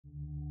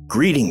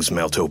Greetings,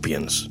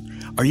 Maeltopians.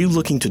 Are you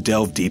looking to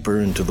delve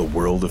deeper into the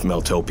world of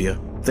Maeltopia?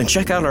 Then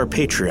check out our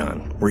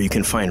Patreon, where you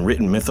can find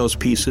written mythos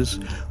pieces,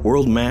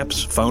 world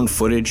maps, found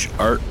footage,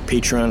 art,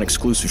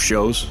 Patreon-exclusive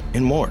shows,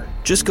 and more.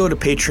 Just go to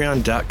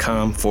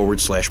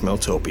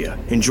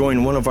patreon.com/Maeltopia and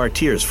join one of our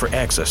tiers for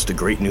access to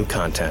great new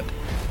content.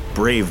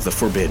 Brave the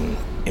forbidden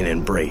and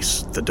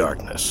embrace the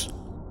darkness.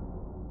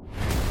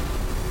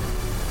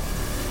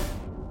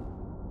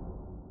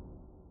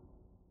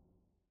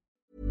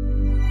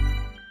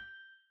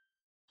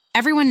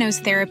 Everyone knows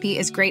therapy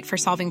is great for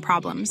solving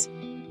problems,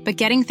 but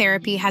getting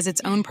therapy has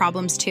its own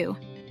problems too,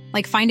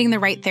 like finding the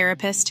right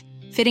therapist,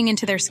 fitting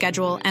into their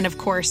schedule, and of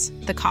course,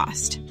 the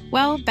cost.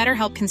 Well,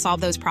 BetterHelp can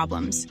solve those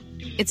problems.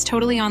 It's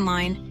totally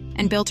online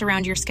and built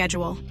around your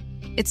schedule.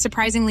 It's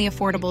surprisingly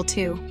affordable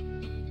too.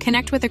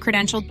 Connect with a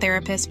credentialed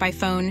therapist by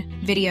phone,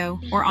 video,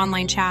 or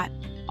online chat,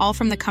 all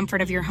from the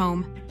comfort of your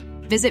home.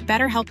 Visit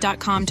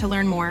BetterHelp.com to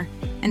learn more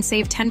and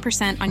save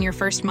 10% on your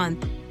first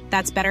month.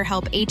 That's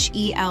BetterHelp,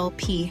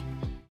 H-E-L-P.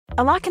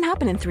 A lot can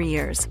happen in 3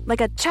 years,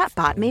 like a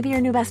chatbot may be your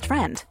new best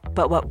friend.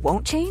 But what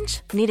won't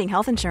change? Needing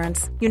health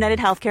insurance. United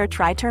Healthcare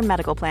Tri-Term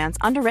Medical Plans,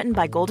 underwritten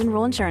by Golden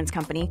Rule Insurance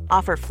Company,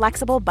 offer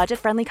flexible,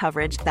 budget-friendly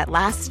coverage that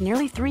lasts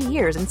nearly 3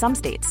 years in some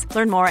states.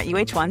 Learn more at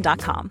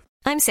uh1.com.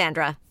 I'm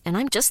Sandra, and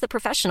I'm just the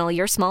professional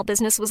your small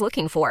business was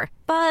looking for.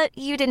 But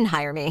you didn't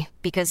hire me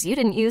because you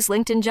didn't use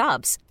LinkedIn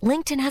Jobs.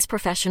 LinkedIn has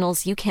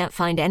professionals you can't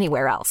find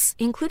anywhere else,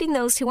 including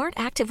those who aren't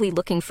actively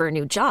looking for a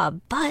new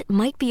job, but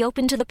might be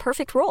open to the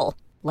perfect role,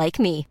 like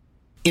me.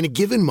 In a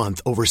given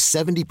month, over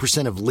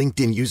 70% of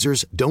LinkedIn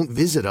users don't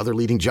visit other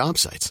leading job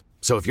sites.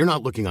 So if you're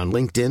not looking on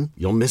LinkedIn,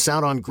 you'll miss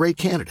out on great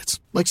candidates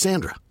like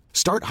Sandra.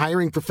 Start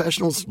hiring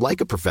professionals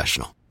like a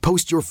professional.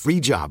 Post your free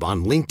job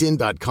on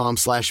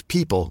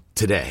linkedin.com/people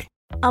today.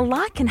 A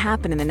lot can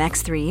happen in the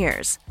next 3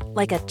 years.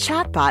 Like a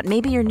chatbot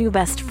may be your new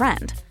best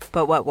friend.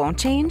 But what won't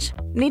change?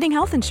 Needing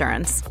health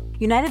insurance.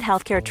 United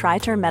Healthcare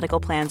Tri-Term Medical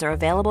Plans are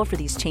available for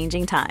these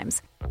changing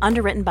times.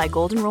 Underwritten by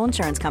Golden Rule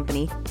Insurance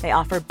Company, they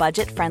offer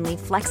budget-friendly,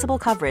 flexible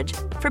coverage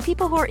for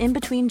people who are in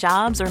between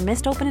jobs or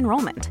missed open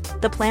enrollment.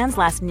 The plans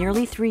last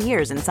nearly 3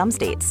 years in some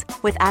states,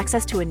 with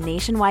access to a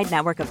nationwide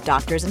network of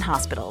doctors and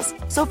hospitals.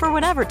 So for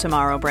whatever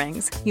tomorrow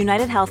brings,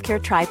 United Healthcare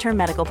Tri-Term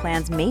Medical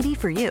Plans may be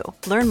for you.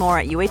 Learn more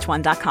at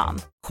uh1.com.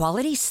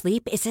 Quality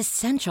sleep is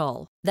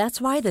essential. That's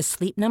why the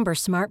Sleep Number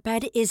Smart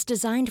Bed is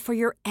designed for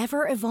your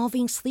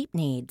ever-evolving sleep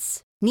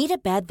needs. Need a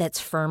bed that's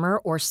firmer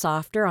or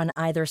softer on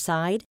either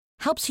side?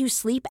 Helps you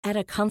sleep at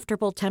a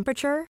comfortable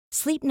temperature?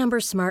 Sleep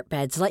Number Smart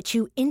Beds let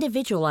you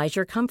individualize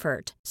your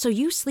comfort, so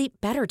you sleep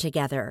better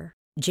together.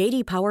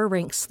 J.D. Power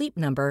ranks Sleep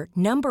Number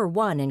number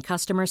 1 in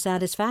customer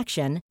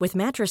satisfaction with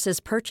mattresses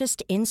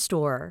purchased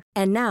in-store.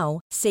 And now,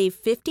 save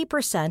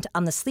 50%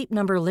 on the Sleep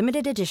Number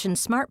Limited Edition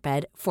Smart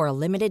Bed for a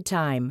limited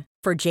time.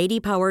 For J.D.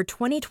 Power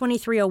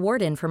 2023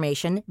 award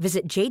information,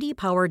 visit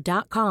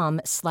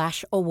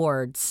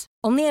jdpower.com/awards.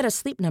 Only at a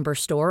Sleep Number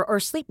store or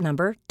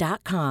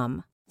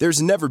sleepnumber.com.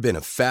 There's never been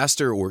a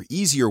faster or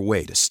easier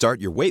way to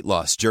start your weight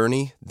loss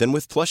journey than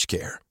with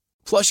PlushCare.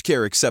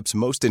 PlushCare accepts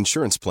most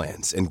insurance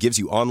plans and gives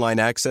you online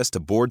access to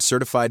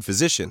board-certified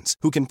physicians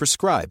who can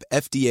prescribe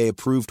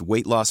FDA-approved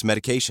weight loss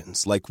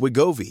medications like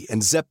Wegovy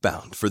and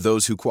Zepbound for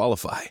those who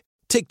qualify.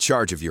 Take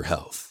charge of your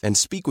health and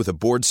speak with a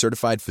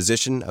board-certified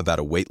physician about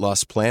a weight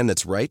loss plan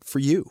that's right for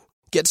you.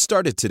 Get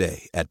started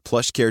today at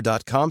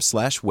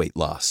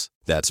plushcare.com/weight-loss.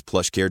 That's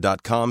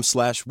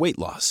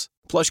plushcare.com/weight-loss.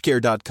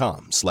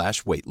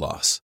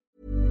 plushcare.com/weight-loss.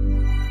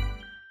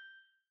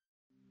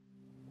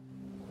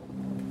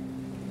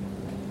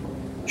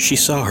 She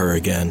saw her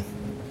again.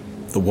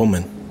 The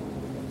woman.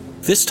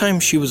 This time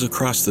she was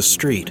across the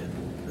street,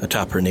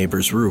 atop her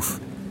neighbor's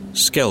roof,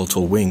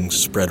 skeletal wings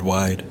spread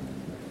wide.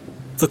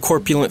 The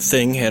corpulent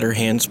thing had her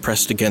hands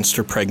pressed against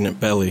her pregnant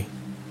belly,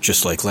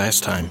 just like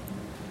last time,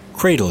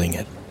 cradling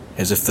it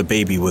as if the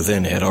baby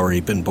within had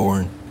already been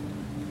born.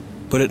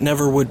 But it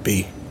never would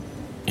be.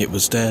 It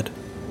was dead.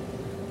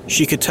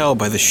 She could tell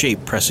by the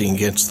shape pressing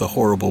against the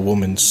horrible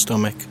woman's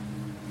stomach.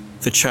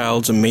 The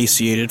child's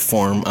emaciated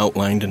form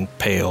outlined in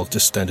pale,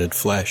 distended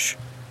flesh.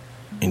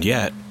 And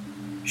yet,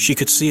 she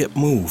could see it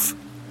move,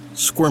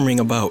 squirming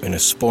about in a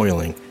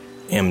spoiling,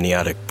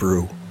 amniotic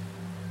brew.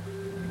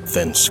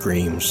 Then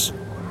screams.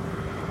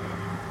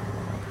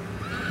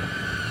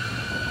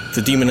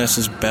 The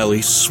demoness's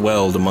belly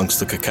swelled amongst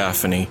the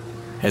cacophony,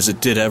 as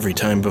it did every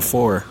time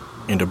before,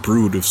 and a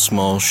brood of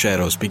small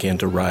shadows began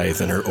to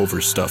writhe in her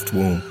overstuffed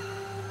womb.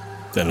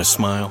 Then a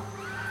smile.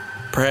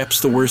 Perhaps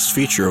the worst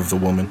feature of the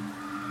woman.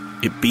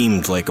 It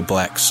beamed like a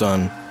black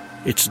sun,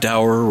 its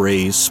dour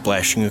rays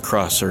splashing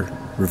across her,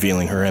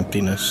 revealing her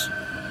emptiness.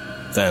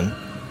 Then,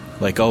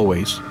 like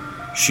always,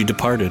 she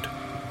departed,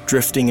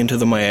 drifting into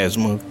the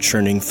miasma of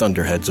churning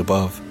thunderheads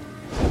above.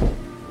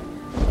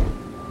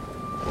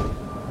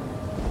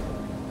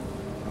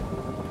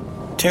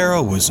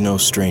 Tara was no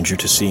stranger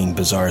to seeing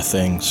bizarre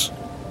things.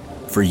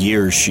 For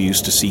years, she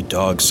used to see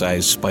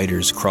dog-sized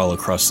spiders crawl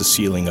across the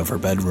ceiling of her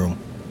bedroom.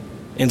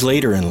 And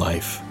later in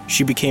life,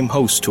 she became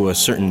host to a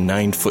certain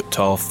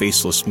 9-foot-tall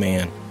faceless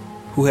man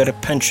who had a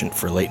penchant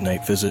for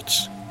late-night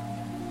visits.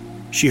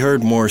 She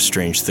heard more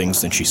strange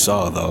things than she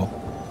saw, though,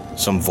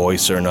 some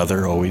voice or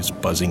another always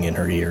buzzing in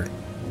her ear.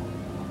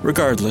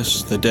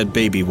 Regardless, the dead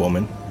baby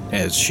woman,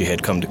 as she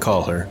had come to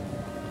call her,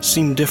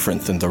 seemed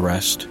different than the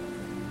rest.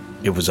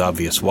 It was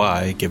obvious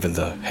why, given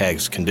the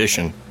hag's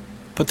condition,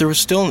 but there was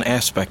still an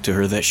aspect to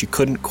her that she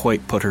couldn't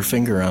quite put her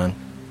finger on,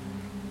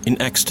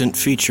 an extant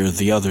feature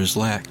the others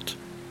lacked.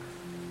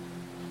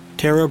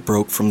 Tara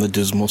broke from the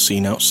dismal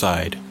scene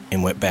outside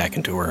and went back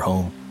into her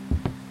home.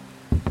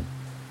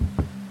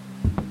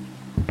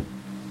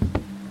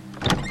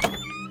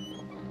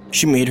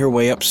 She made her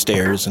way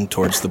upstairs and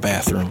towards the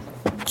bathroom,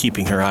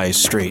 keeping her eyes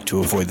straight to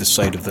avoid the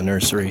sight of the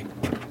nursery.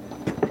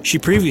 She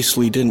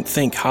previously didn't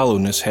think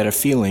hollowness had a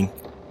feeling,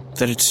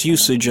 that its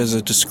usage as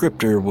a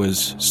descriptor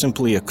was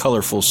simply a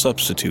colorful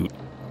substitute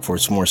for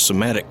its more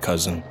somatic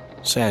cousin,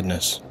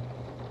 sadness.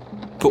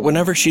 But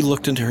whenever she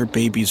looked into her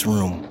baby's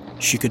room,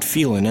 she could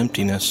feel an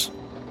emptiness,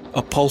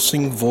 a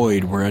pulsing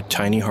void where a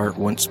tiny heart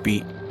once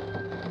beat.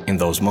 In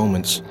those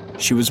moments,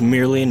 she was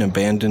merely an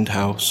abandoned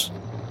house,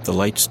 the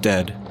lights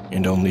dead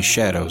and only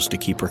shadows to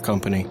keep her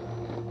company.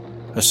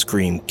 A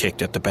scream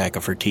kicked at the back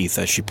of her teeth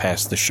as she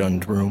passed the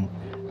shunned room,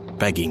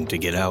 begging to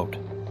get out.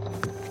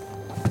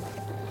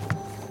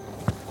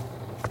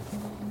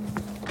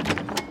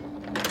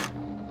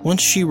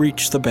 Once she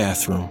reached the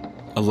bathroom,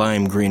 a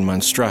lime green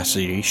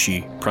monstrosity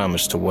she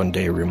promised to one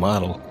day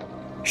remodel,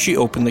 she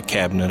opened the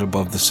cabinet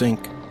above the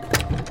sink.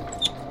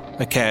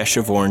 A cache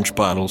of orange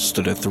bottles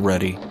stood at the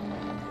ready,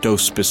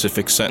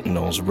 dose-specific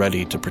sentinels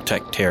ready to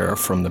protect Tara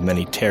from the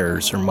many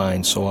terrors her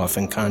mind so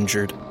often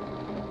conjured.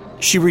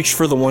 She reached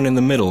for the one in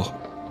the middle,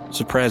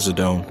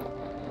 Zoprazidone,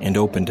 and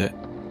opened it.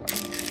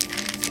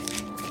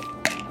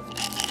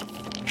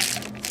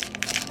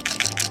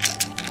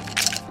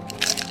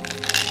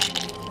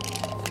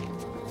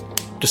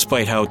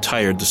 Despite how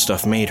tired the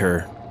stuff made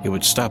her, it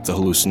would stop the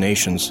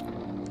hallucinations,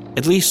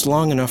 at least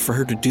long enough for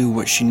her to do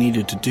what she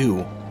needed to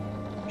do.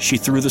 She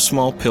threw the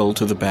small pill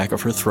to the back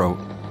of her throat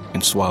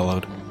and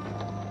swallowed.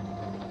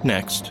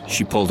 Next,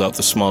 she pulled out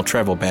the small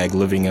travel bag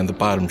living on the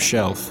bottom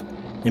shelf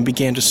and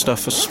began to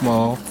stuff a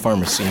small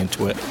pharmacy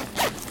into it,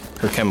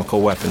 her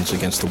chemical weapons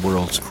against the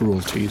world's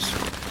cruelties.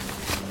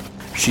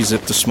 She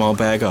zipped the small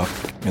bag up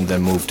and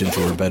then moved into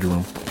her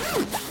bedroom.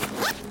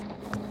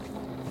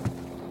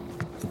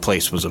 The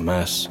place was a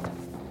mess.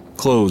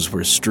 Clothes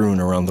were strewn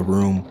around the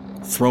room,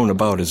 thrown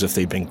about as if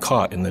they'd been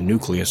caught in the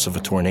nucleus of a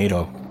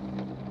tornado.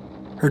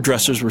 Her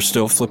dressers were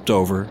still flipped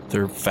over,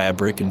 their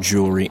fabric and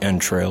jewelry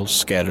entrails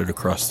scattered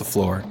across the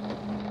floor.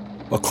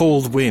 A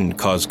cold wind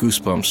caused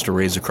goosebumps to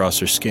raise across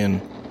her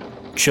skin,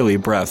 chilly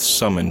breaths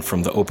summoned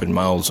from the open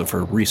mouths of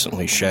her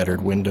recently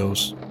shattered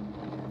windows.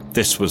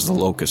 This was the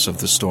locus of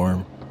the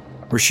storm,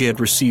 where she had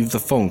received the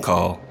phone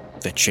call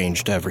that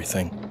changed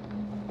everything.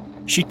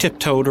 She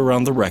tiptoed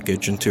around the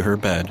wreckage into her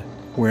bed,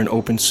 where an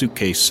open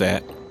suitcase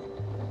sat.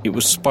 It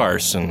was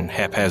sparse and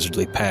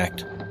haphazardly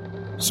packed.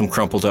 Some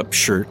crumpled up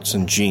shirts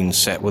and jeans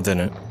sat within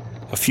it,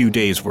 a few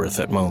days' worth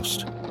at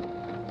most.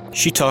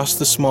 She tossed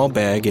the small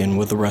bag in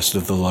with the rest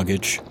of the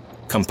luggage,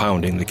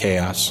 compounding the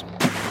chaos.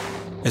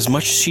 As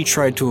much as she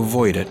tried to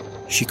avoid it,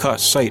 she caught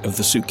sight of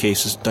the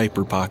suitcase's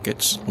diaper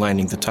pockets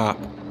lining the top.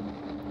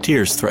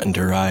 Tears threatened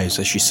her eyes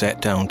as she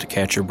sat down to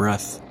catch her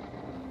breath.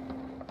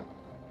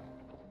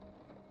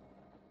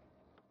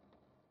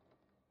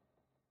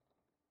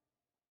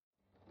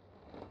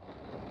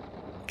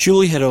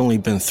 Julie had only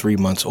been 3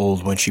 months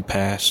old when she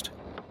passed.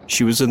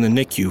 She was in the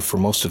NICU for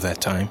most of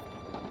that time.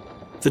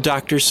 The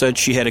doctor said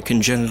she had a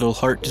congenital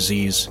heart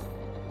disease,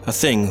 a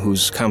thing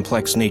whose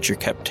complex nature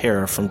kept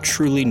Tara from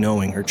truly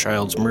knowing her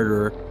child's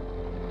murderer.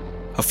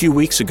 A few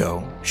weeks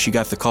ago, she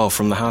got the call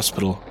from the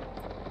hospital.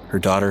 Her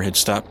daughter had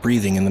stopped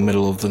breathing in the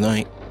middle of the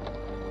night.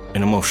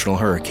 An emotional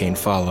hurricane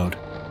followed.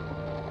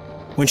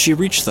 When she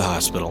reached the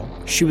hospital,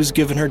 she was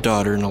given her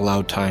daughter and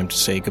allowed time to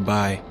say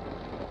goodbye.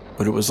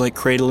 But it was like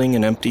cradling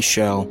an empty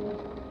shell,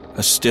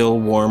 a still,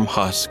 warm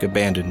husk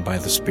abandoned by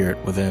the spirit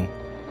within.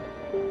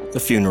 The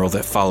funeral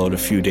that followed a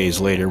few days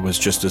later was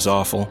just as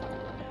awful.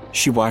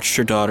 She watched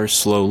her daughter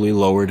slowly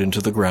lowered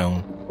into the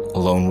ground,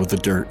 alone with the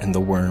dirt and the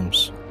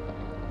worms.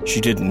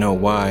 She didn't know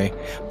why,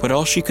 but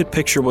all she could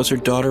picture was her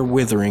daughter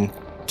withering,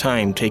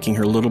 time taking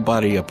her little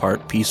body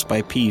apart piece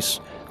by piece,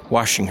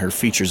 washing her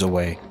features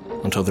away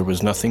until there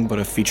was nothing but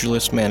a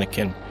featureless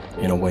mannequin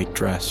in a white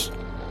dress.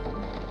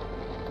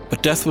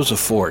 But death was a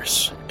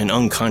force, an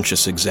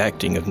unconscious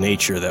exacting of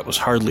nature that was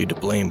hardly to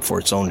blame for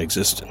its own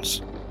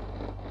existence.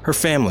 Her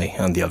family,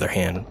 on the other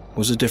hand,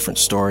 was a different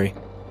story.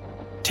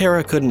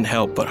 Tara couldn't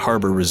help but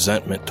harbor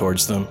resentment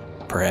towards them,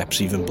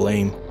 perhaps even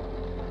blame.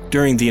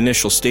 During the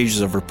initial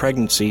stages of her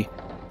pregnancy,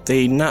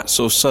 they not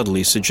so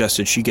subtly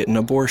suggested she get an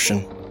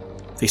abortion.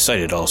 They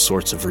cited all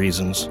sorts of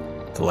reasons,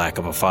 the lack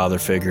of a father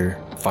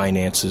figure,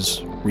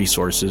 finances,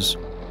 resources.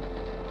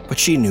 But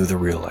she knew the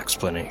real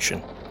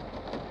explanation.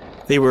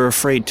 They were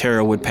afraid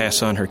Tara would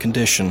pass on her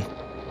condition,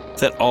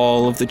 that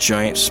all of the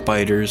giant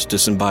spiders,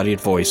 disembodied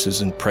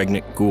voices, and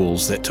pregnant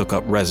ghouls that took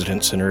up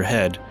residence in her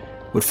head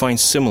would find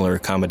similar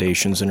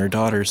accommodations in her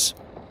daughters.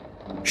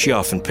 She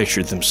often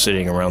pictured them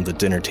sitting around the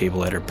dinner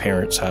table at her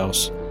parents'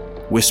 house,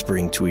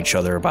 whispering to each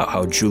other about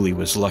how Julie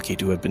was lucky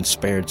to have been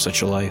spared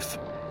such a life.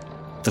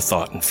 The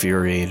thought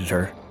infuriated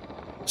her,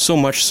 so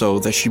much so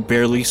that she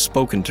barely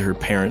spoken to her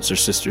parents or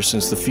sister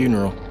since the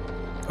funeral,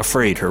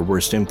 afraid her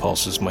worst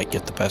impulses might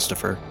get the best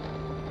of her.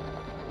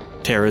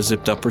 Tara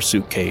zipped up her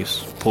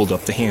suitcase, pulled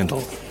up the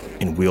handle,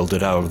 and wheeled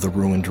it out of the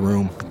ruined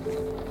room.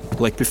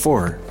 Like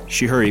before,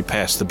 she hurried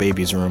past the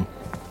baby's room,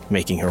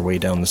 making her way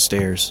down the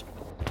stairs.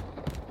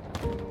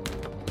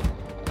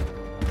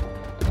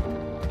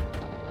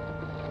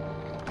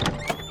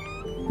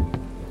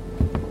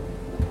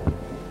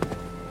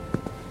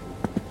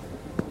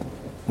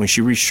 When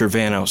she reached her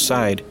van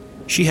outside,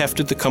 she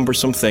hefted the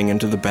cumbersome thing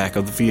into the back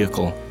of the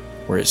vehicle,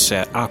 where it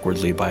sat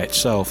awkwardly by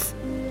itself,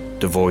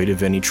 devoid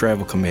of any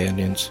travel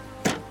companions.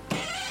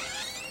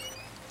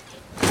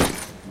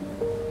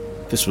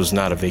 This was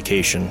not a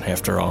vacation,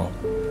 after all,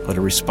 but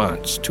a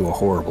response to a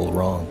horrible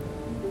wrong.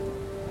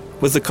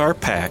 With the car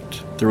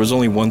packed, there was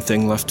only one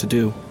thing left to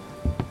do.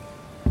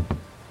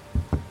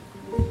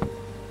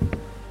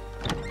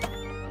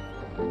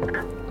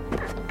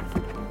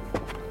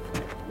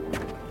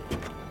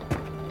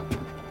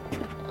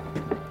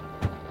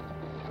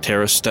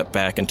 Tara stepped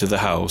back into the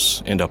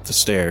house and up the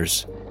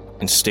stairs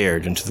and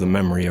stared into the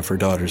memory of her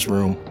daughter's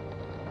room.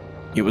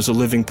 It was a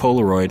living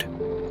Polaroid,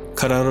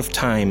 cut out of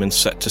time and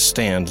set to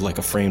stand like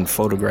a framed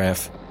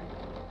photograph.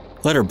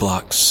 Letter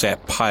blocks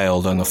sat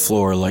piled on the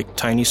floor like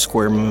tiny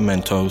square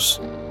mementos,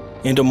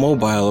 and a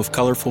mobile of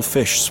colorful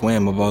fish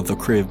swam above the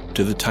crib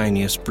to the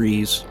tiniest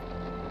breeze.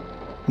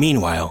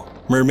 Meanwhile,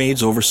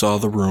 mermaids oversaw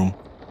the room,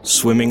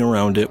 swimming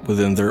around it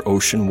within their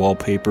ocean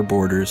wallpaper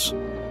borders,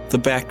 the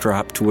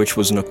backdrop to which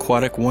was an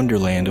aquatic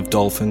wonderland of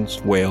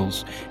dolphins,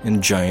 whales,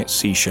 and giant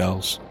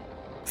seashells.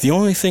 The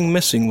only thing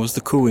missing was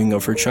the cooing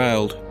of her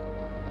child.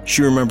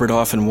 She remembered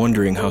often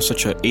wondering how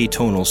such an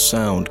atonal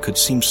sound could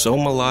seem so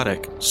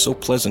melodic, so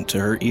pleasant to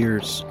her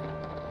ears.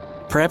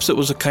 Perhaps it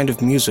was a kind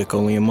of music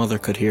only a mother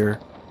could hear,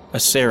 a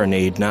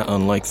serenade not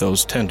unlike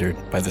those tendered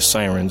by the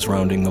sirens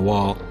rounding the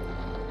wall.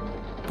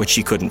 But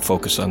she couldn't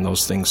focus on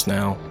those things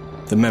now.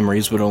 The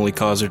memories would only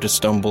cause her to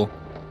stumble,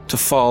 to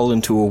fall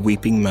into a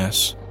weeping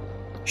mess.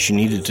 She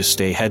needed to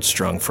stay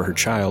headstrong for her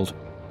child,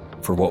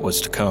 for what was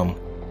to come,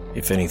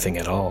 if anything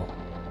at all.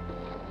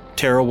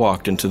 Tara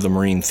walked into the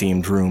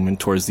marine-themed room and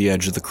towards the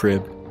edge of the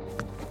crib.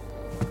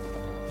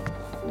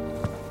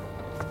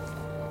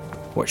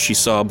 What she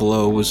saw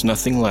below was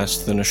nothing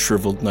less than a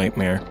shriveled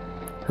nightmare,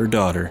 her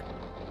daughter,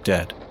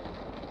 dead.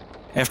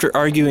 After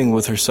arguing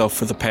with herself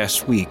for the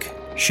past week,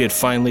 she had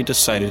finally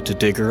decided to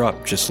dig her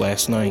up just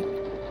last night.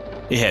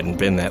 It hadn't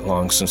been that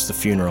long since the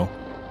funeral,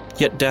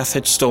 yet death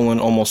had stolen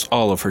almost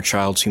all of her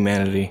child's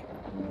humanity.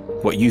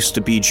 What used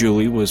to be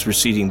Julie was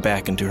receding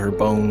back into her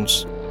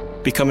bones,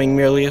 becoming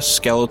merely a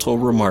skeletal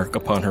remark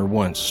upon her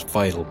once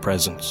vital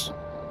presence.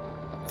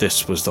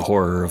 This was the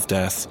horror of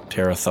death,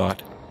 Tara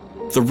thought.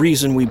 The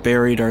reason we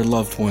buried our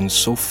loved ones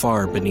so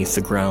far beneath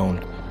the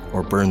ground,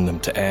 or burned them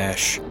to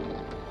ash.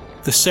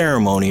 The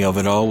ceremony of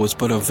it all was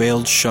but a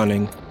veiled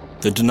shunning,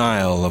 the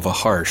denial of a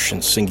harsh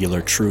and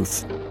singular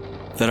truth,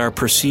 that our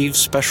perceived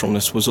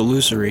specialness was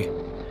illusory,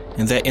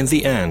 and that in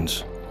the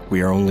end,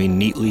 we are only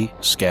neatly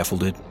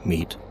scaffolded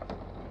meat.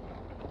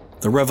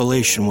 The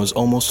revelation was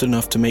almost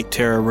enough to make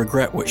Tara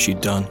regret what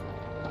she'd done.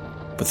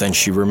 But then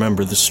she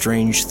remembered the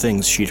strange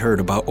things she'd heard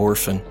about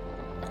Orphan,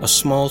 a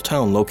small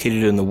town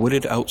located in the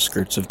wooded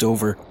outskirts of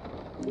Dover.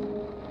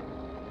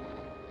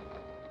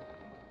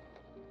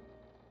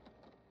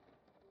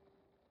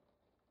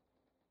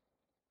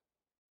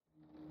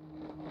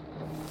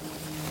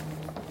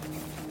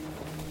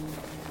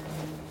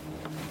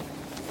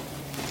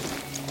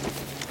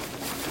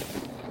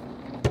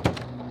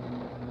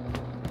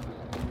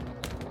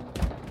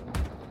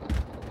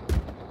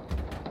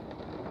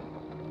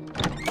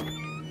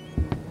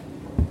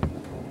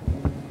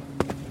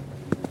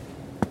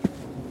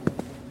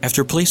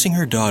 After placing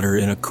her daughter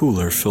in a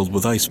cooler filled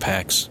with ice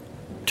packs,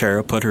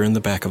 Tara put her in the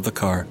back of the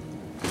car.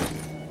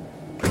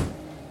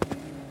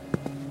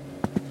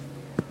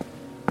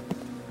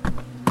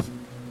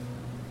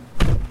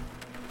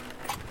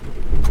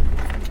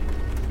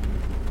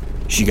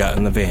 She got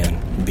in the van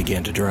and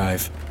began to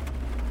drive.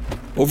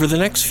 Over the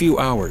next few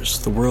hours,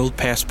 the world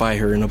passed by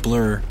her in a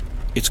blur,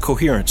 its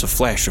coherence a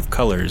flash of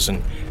colors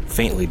and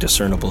faintly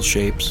discernible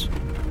shapes.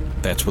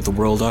 That's what the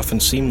world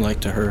often seemed like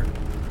to her.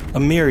 A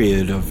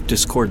myriad of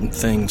discordant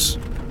things.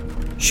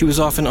 She was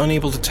often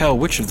unable to tell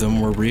which of them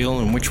were real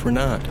and which were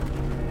not.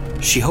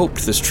 She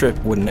hoped this trip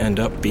wouldn't end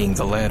up being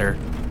the latter,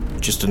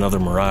 just another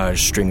mirage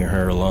stringing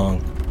her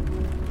along.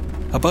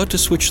 About to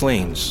switch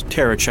lanes,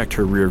 Tara checked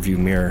her rearview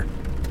mirror.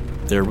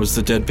 There was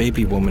the dead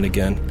baby woman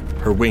again,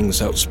 her wings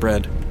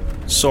outspread,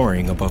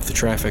 soaring above the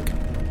traffic.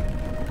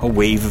 A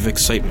wave of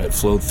excitement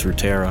flowed through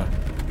Tara.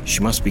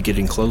 She must be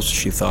getting close,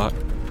 she thought.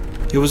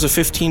 It was a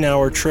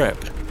 15-hour trip,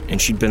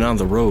 and she'd been on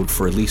the road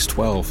for at least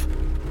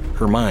 12.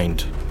 Her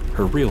mind,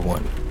 her real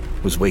one,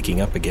 was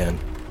waking up again.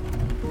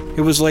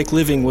 It was like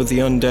living with the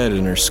undead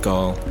in her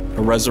skull,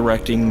 a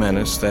resurrecting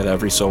menace that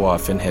every so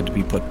often had to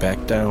be put back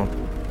down.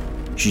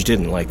 She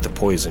didn't like the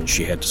poison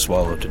she had to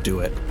swallow to do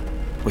it,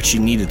 but she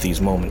needed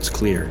these moments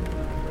clear,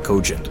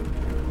 cogent.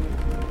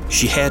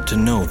 She had to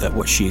know that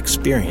what she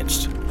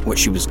experienced, what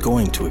she was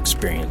going to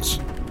experience,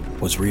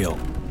 was real.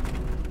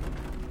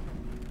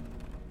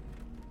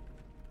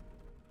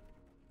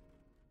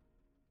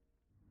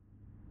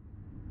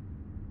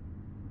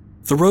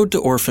 The road to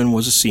Orphan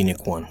was a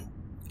scenic one.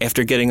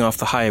 After getting off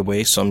the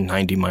highway some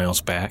 90 miles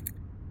back,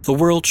 the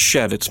world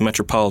shed its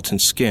metropolitan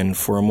skin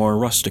for a more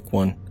rustic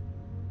one.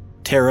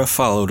 Tara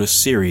followed a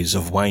series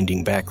of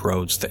winding back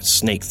roads that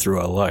snaked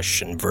through a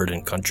lush and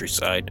verdant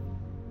countryside.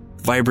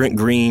 Vibrant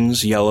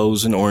greens,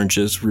 yellows, and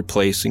oranges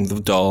replacing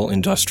the dull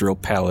industrial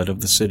palette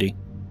of the city.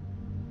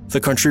 The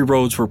country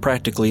roads were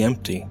practically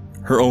empty,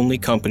 her only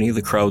company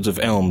the crowds of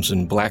elms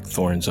and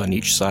blackthorns on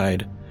each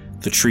side,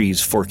 the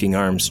trees forking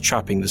arms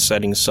chopping the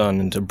setting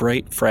sun into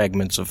bright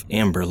fragments of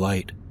amber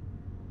light.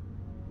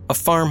 A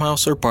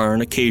farmhouse or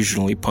barn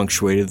occasionally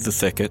punctuated the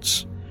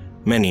thickets,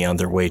 many on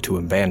their way to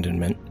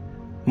abandonment,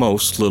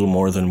 most little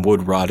more than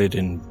wood-rotted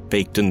and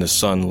baked in the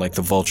sun like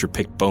the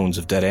vulture-picked bones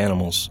of dead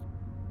animals.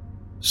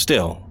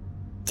 Still,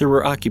 there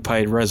were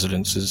occupied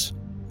residences,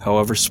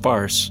 however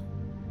sparse,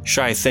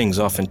 shy things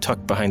often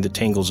tucked behind the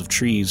tangles of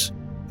trees,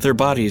 their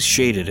bodies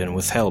shaded and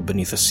withheld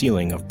beneath a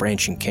ceiling of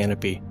branching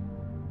canopy.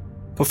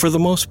 But for the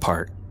most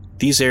part,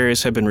 these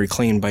areas had been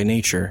reclaimed by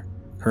nature,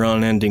 her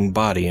unending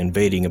body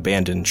invading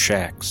abandoned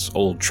shacks,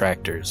 old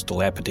tractors,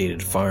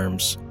 dilapidated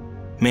farms,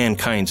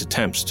 mankind's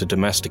attempts to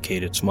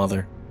domesticate its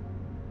mother.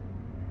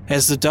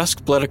 As the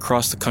dusk bled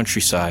across the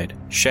countryside,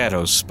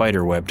 shadows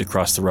spiderwebbed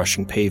across the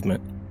rushing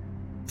pavement.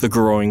 The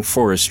growing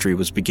forestry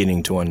was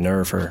beginning to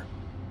unnerve her.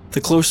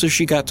 The closer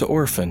she got to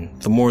Orphan,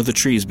 the more the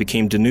trees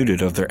became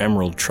denuded of their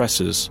emerald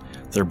tresses,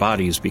 their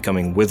bodies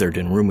becoming withered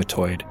and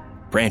rheumatoid,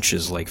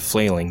 branches like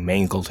flailing,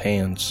 mangled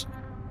hands.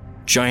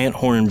 Giant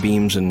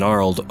hornbeams and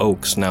gnarled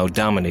oaks now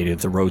dominated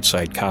the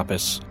roadside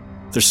coppice,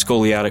 their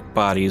scoliotic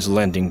bodies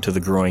lending to the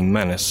growing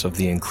menace of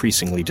the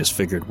increasingly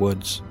disfigured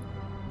woods.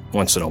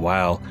 Once in a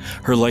while,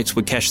 her lights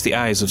would catch the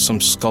eyes of some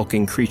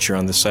skulking creature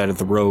on the side of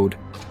the road,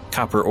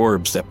 copper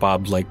orbs that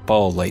bobbed like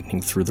ball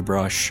lightning through the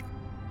brush.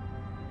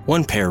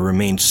 One pair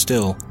remained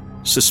still,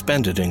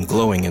 suspended and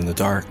glowing in the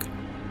dark.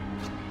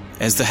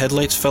 As the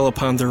headlights fell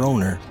upon their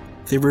owner,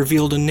 they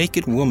revealed a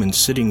naked woman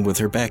sitting with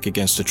her back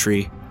against a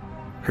tree.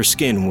 Her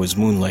skin was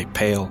moonlight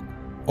pale,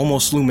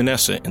 almost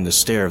luminescent in the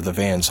stare of the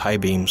van's high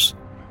beams.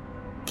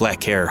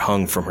 Black hair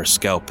hung from her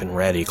scalp in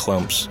ratty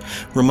clumps,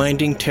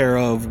 reminding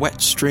Tara of wet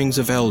strings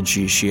of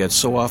algae she had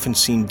so often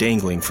seen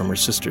dangling from her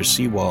sister's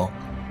seawall.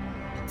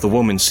 The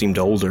woman seemed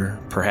older,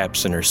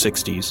 perhaps in her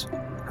 60s,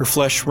 her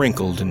flesh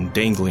wrinkled and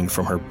dangling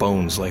from her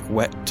bones like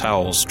wet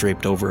towels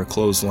draped over a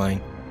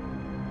clothesline.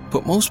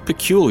 But most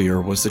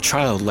peculiar was the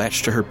child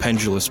latched to her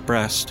pendulous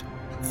breast,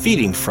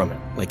 feeding from it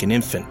like an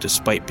infant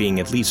despite being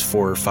at least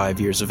 4 or 5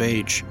 years of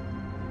age.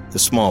 The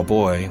small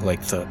boy,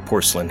 like the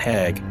porcelain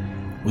hag,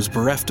 was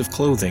bereft of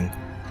clothing,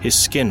 his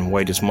skin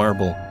white as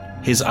marble,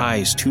 his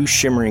eyes 2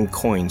 shimmering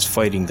coins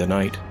fighting the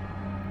night.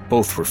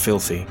 Both were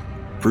filthy,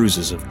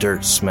 bruises of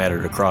dirt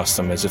smattered across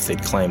them as if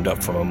they'd climbed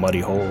up from a muddy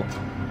hole.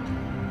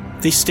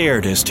 They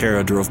stared as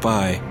Tara drove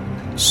by,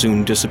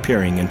 soon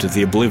disappearing into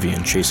the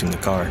oblivion chasing the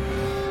car.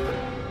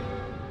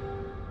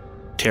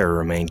 Tara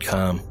remained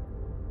calm.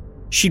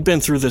 She'd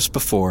been through this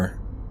before.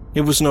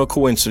 It was no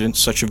coincidence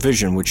such a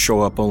vision would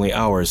show up only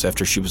hours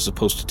after she was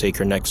supposed to take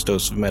her next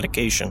dose of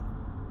medication.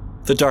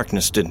 The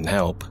darkness didn't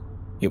help.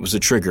 It was a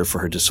trigger for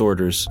her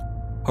disorders,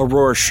 a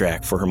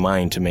Rorschach for her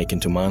mind to make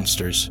into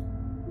monsters.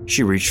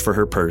 She reached for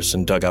her purse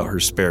and dug out her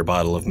spare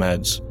bottle of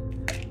meds.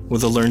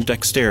 With a learned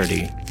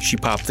dexterity, she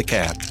popped the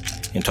cap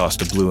and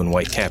tossed a blue and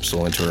white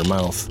capsule into her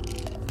mouth.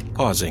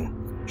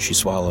 Pausing, she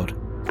swallowed.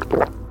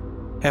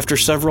 After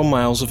several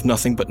miles of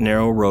nothing but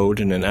narrow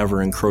road and an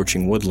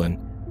ever-encroaching woodland,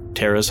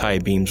 Tara's high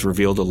beams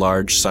revealed a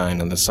large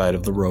sign on the side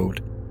of the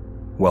road.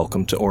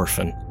 Welcome to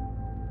Orphan.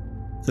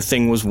 The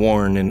thing was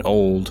worn and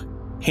old,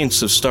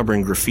 hints of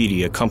stubborn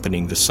graffiti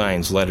accompanying the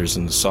sign's letters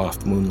in the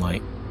soft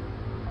moonlight.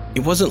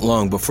 It wasn't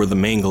long before the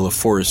mangle of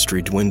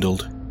forestry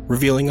dwindled,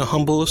 revealing a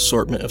humble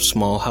assortment of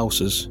small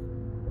houses.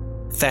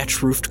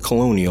 Thatch-roofed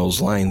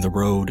colonials lined the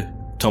road,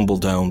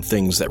 tumble-down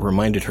things that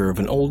reminded her of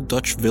an old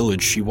Dutch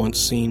village she once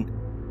seen.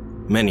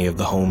 Many of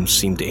the homes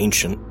seemed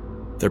ancient,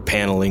 their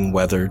paneling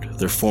weathered,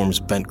 their forms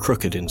bent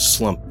crooked and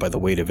slumped by the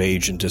weight of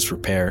age and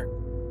disrepair.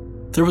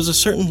 There was a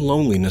certain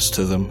loneliness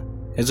to them,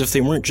 as if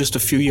they weren't just a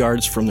few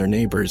yards from their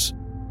neighbors,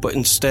 but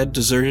instead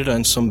deserted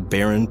on some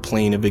barren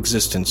plane of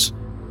existence,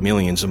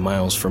 millions of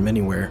miles from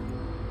anywhere.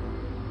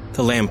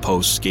 The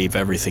lampposts gave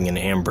everything an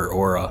amber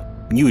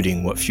aura,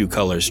 muting what few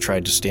colors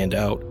tried to stand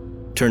out,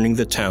 turning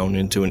the town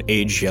into an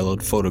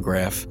age-yellowed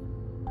photograph.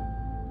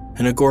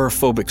 An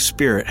agoraphobic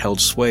spirit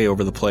held sway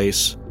over the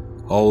place,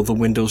 all the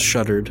windows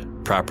shuttered,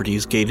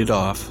 properties gated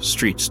off,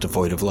 streets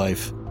devoid of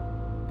life.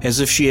 As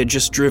if she had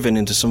just driven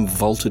into some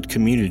vaulted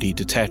community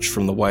detached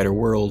from the wider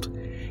world,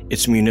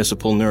 its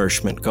municipal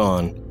nourishment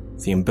gone,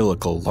 the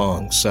umbilical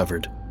long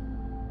severed.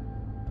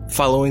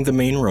 Following the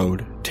main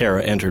road,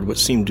 Tara entered what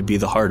seemed to be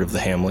the heart of the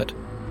hamlet.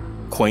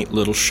 Quaint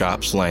little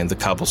shops lined the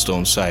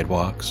cobblestone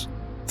sidewalks,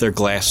 their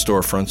glass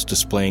storefronts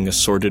displaying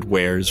assorted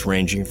wares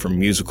ranging from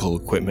musical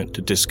equipment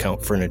to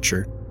discount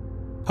furniture.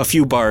 A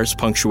few bars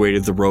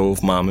punctuated the row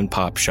of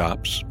mom-and-pop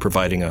shops,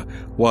 providing a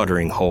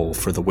watering hole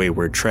for the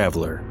wayward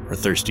traveler or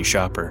thirsty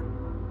shopper.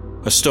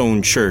 A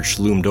stone church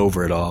loomed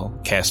over it all,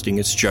 casting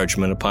its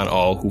judgment upon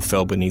all who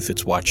fell beneath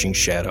its watching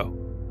shadow.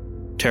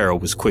 Tara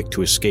was quick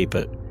to escape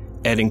it,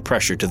 adding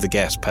pressure to the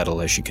gas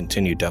pedal as she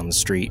continued down the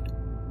street.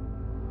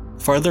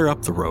 Farther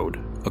up the road,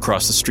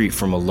 across the street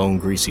from a lone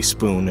greasy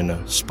spoon and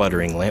a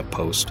sputtering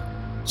lamppost,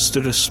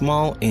 stood a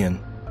small inn.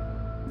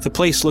 The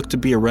place looked to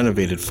be a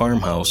renovated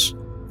farmhouse,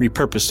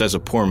 repurposed as a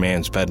poor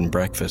man's bed and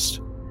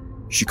breakfast.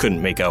 She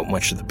couldn't make out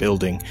much of the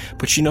building,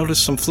 but she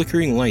noticed some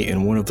flickering light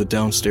in one of the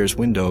downstairs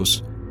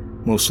windows,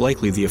 most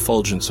likely the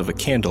effulgence of a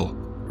candle,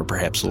 or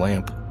perhaps a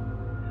lamp.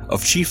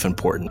 Of chief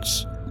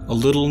importance, a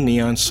little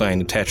neon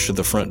sign attached to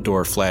the front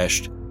door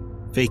flashed,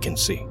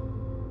 "Vacancy."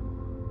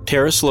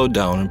 Tara slowed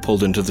down and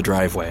pulled into the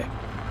driveway.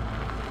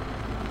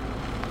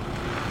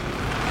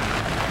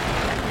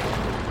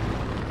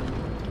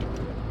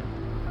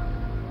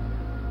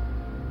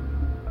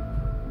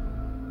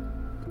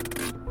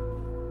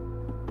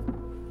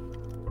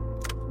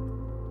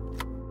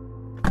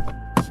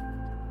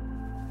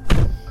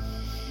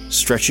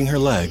 Stretching her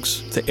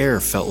legs, the air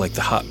felt like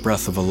the hot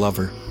breath of a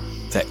lover,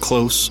 that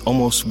close,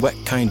 almost wet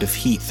kind of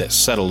heat that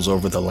settles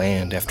over the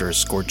land after a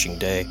scorching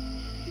day.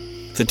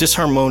 The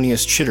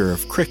disharmonious chitter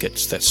of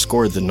crickets that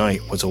scored the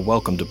night was a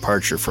welcome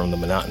departure from the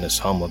monotonous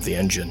hum of the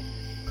engine,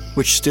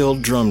 which still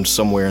drummed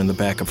somewhere in the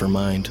back of her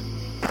mind.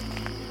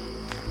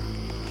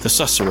 The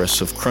susurrus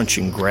of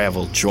crunching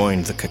gravel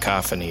joined the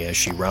cacophony as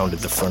she rounded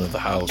the front of the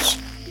house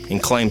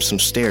and climbed some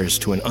stairs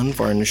to an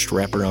unvarnished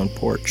wraparound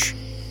porch.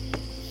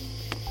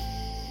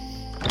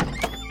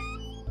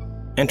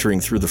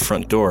 Entering through the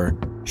front door,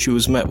 she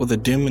was met with a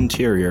dim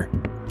interior,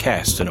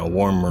 cast in a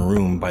warm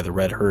maroon by the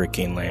red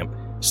hurricane lamp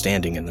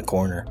standing in the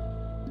corner.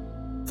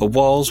 The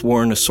walls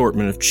wore an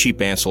assortment of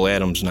cheap Ansel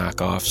Adams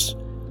knockoffs,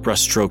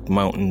 brush-stroked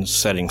mountains,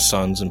 setting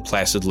suns, and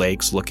placid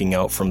lakes looking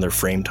out from their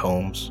framed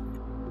homes.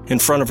 In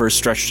front of her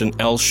stretched an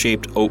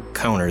L-shaped oak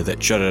counter that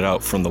jutted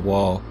out from the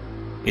wall,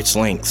 its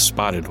length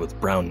spotted with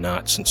brown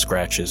knots and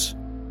scratches.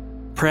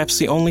 Perhaps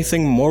the only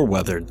thing more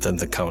weathered than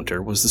the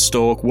counter was the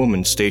stoic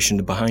woman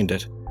stationed behind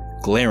it,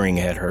 glaring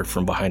at her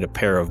from behind a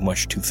pair of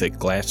much too thick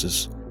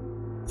glasses.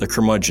 The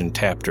curmudgeon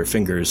tapped her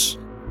fingers,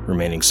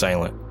 remaining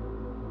silent.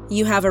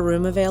 "You have a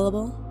room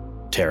available?"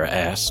 Tara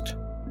asked.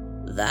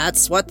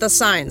 "That's what the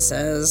sign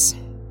says."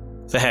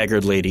 The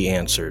haggard lady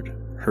answered,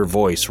 her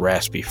voice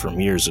raspy from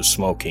years of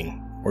smoking,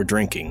 or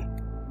drinking,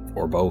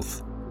 or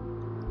both.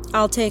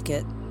 "I'll take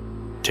it,"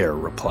 Tara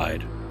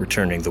replied,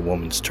 returning the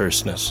woman's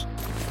terseness.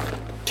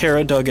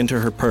 Tara dug into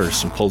her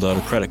purse and pulled out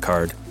a credit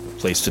card,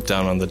 placed it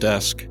down on the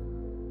desk.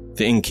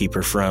 The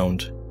innkeeper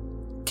frowned.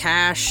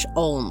 "Cash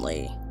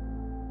only."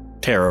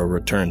 Tara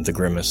returned the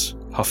grimace,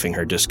 huffing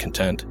her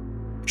discontent.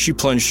 She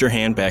plunged her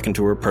hand back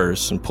into her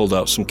purse and pulled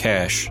out some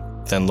cash,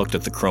 then looked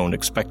at the crone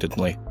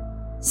expectantly.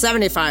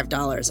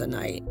 $75 a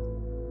night,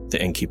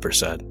 the innkeeper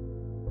said.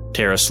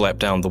 Tara slapped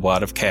down the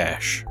wad of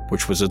cash,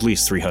 which was at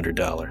least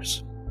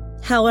 $300.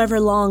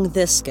 "However long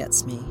this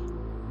gets me."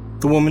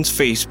 The woman's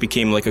face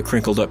became like a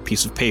crinkled-up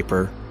piece of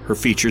paper, her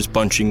features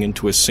bunching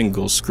into a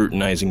single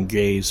scrutinizing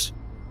gaze.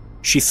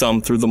 She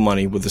thumbed through the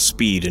money with the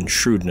speed and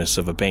shrewdness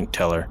of a bank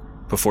teller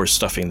before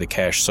stuffing the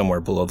cash somewhere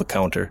below the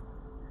counter.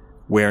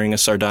 Wearing a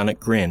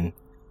sardonic grin,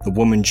 the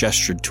woman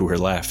gestured to her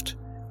left,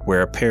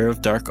 where a pair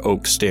of dark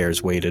oak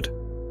stairs waited.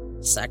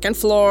 "Second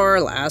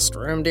floor, last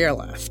room to your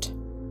left."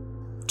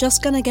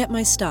 "Just gonna get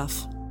my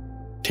stuff,"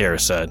 Tara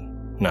said,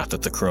 not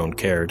that the crone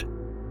cared.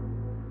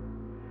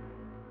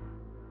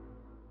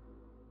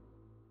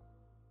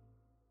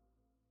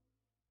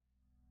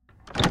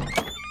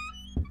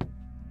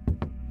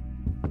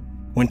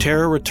 When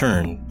Tara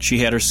returned, she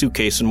had her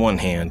suitcase in one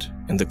hand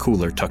and the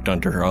cooler tucked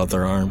under her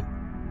other arm.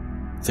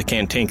 The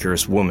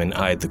cantankerous woman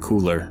eyed the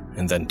cooler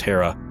and then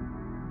Tara,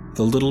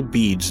 the little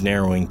beads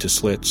narrowing to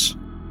slits.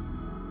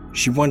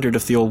 She wondered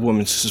if the old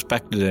woman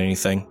suspected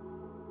anything.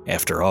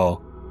 After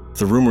all,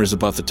 the rumors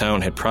about the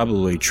town had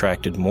probably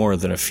attracted more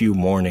than a few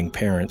mourning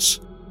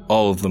parents,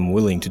 all of them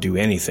willing to do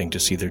anything to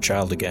see their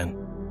child again.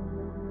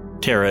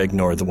 Tara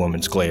ignored the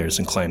woman's glares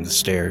and climbed the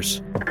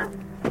stairs.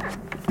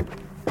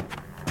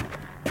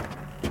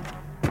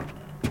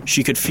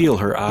 She could feel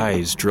her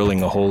eyes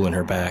drilling a hole in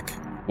her back,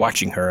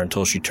 watching her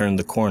until she turned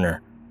the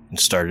corner and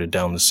started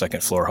down the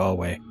second-floor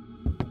hallway.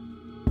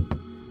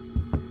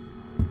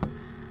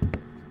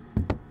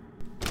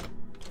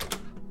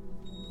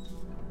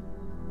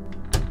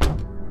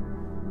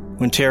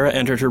 When Tara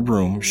entered her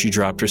room, she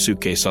dropped her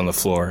suitcase on the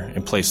floor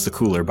and placed the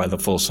cooler by the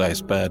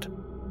full-sized bed.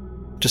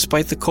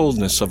 Despite the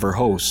coldness of her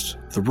host,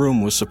 the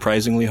room was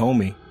surprisingly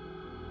homey.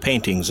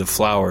 Paintings of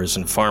flowers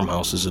and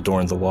farmhouses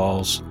adorned the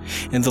walls,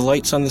 and the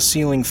lights on the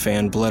ceiling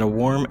fan bled a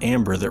warm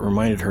amber that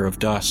reminded her of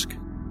dusk.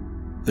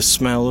 The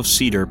smell of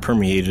cedar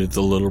permeated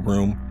the little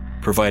room,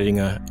 providing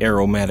an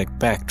aromatic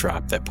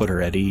backdrop that put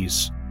her at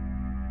ease.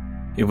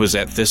 It was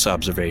at this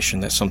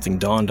observation that something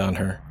dawned on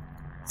her.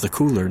 The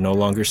cooler no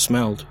longer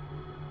smelled.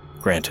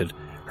 Granted,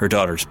 her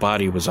daughter's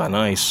body was on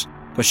ice,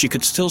 but she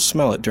could still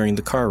smell it during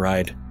the car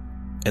ride,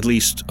 at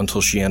least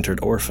until she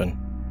entered Orphan.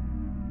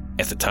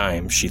 At the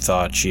time, she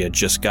thought she had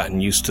just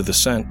gotten used to the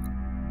scent,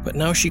 but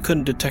now she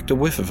couldn't detect a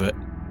whiff of it.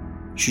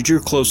 She drew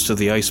close to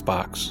the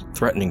icebox,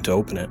 threatening to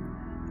open it,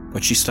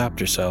 but she stopped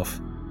herself.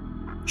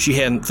 She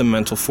hadn't the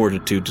mental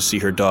fortitude to see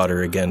her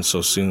daughter again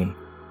so soon,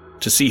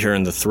 to see her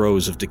in the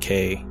throes of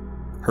decay,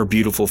 her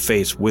beautiful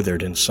face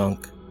withered and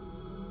sunk.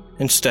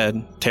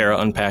 Instead, Tara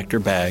unpacked her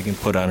bag and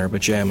put on her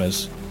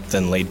pajamas,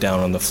 then laid down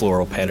on the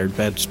floral-patterned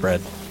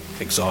bedspread,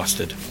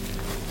 exhausted.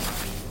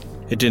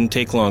 It didn't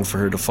take long for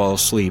her to fall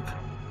asleep,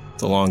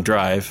 the long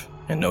drive,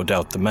 and no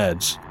doubt the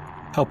meds,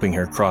 helping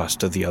her cross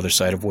to the other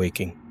side of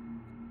waking.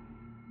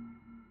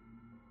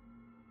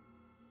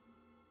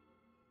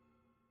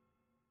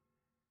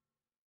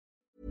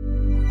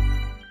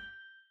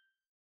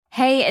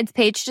 Hey, it's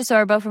Paige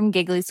DeSorbo from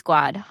Giggly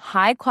Squad.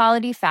 High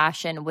quality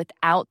fashion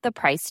without the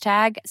price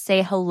tag.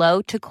 Say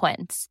hello to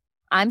Quince.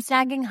 I'm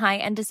snagging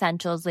high-end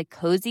essentials like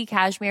cozy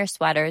cashmere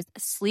sweaters,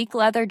 sleek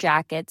leather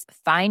jackets,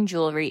 fine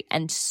jewelry,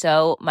 and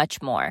so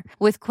much more.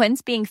 With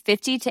Quince being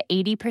 50 to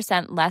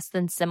 80% less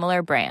than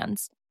similar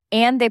brands.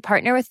 And they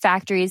partner with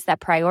factories that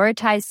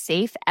prioritize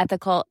safe,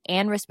 ethical,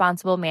 and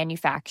responsible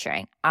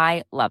manufacturing.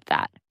 I love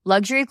that.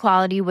 Luxury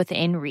quality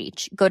within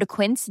reach. Go to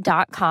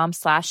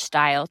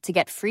quince.com/style to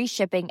get free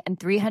shipping and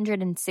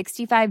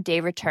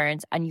 365-day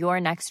returns on your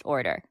next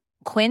order.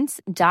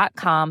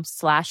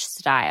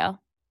 Quince.com/style.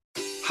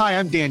 Hi,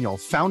 I'm Daniel,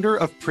 founder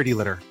of Pretty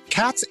Litter.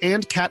 Cats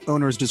and cat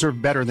owners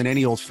deserve better than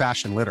any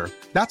old-fashioned litter.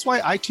 That's why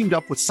I teamed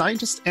up with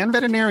scientists and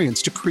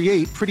veterinarians to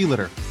create Pretty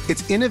Litter.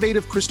 Its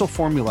innovative crystal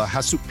formula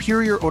has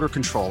superior odor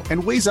control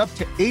and weighs up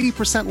to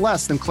 80%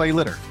 less than clay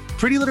litter.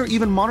 Pretty Litter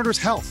even monitors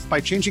health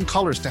by changing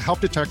colors to help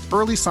detect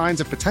early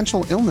signs of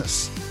potential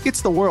illness.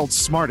 It's the world's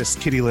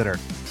smartest kitty litter.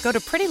 Go to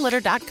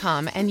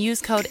prettylitter.com and use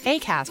code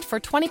ACAST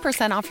for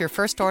 20% off your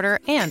first order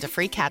and a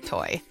free cat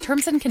toy.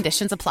 Terms and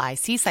conditions apply.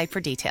 See site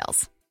for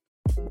details.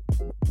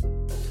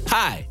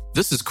 Hi,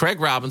 this is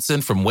Craig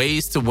Robinson from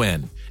Ways to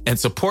Win, and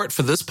support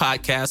for this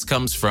podcast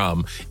comes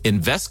from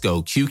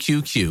Invesco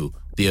QQQ,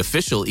 the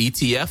official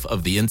ETF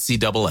of the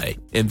NCAA.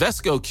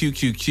 Invesco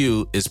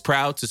QQQ is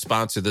proud to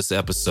sponsor this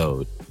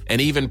episode,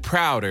 and even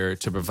prouder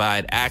to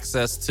provide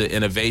access to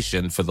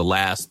innovation for the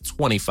last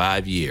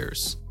 25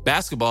 years.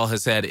 Basketball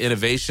has had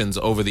innovations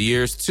over the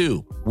years,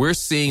 too. We're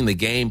seeing the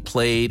game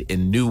played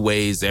in new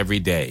ways every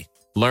day.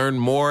 Learn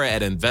more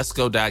at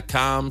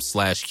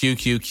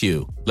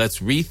Invesco.com/QQQ. Let's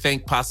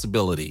rethink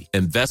possibility.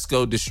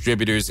 Invesco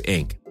Distributors,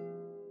 Inc.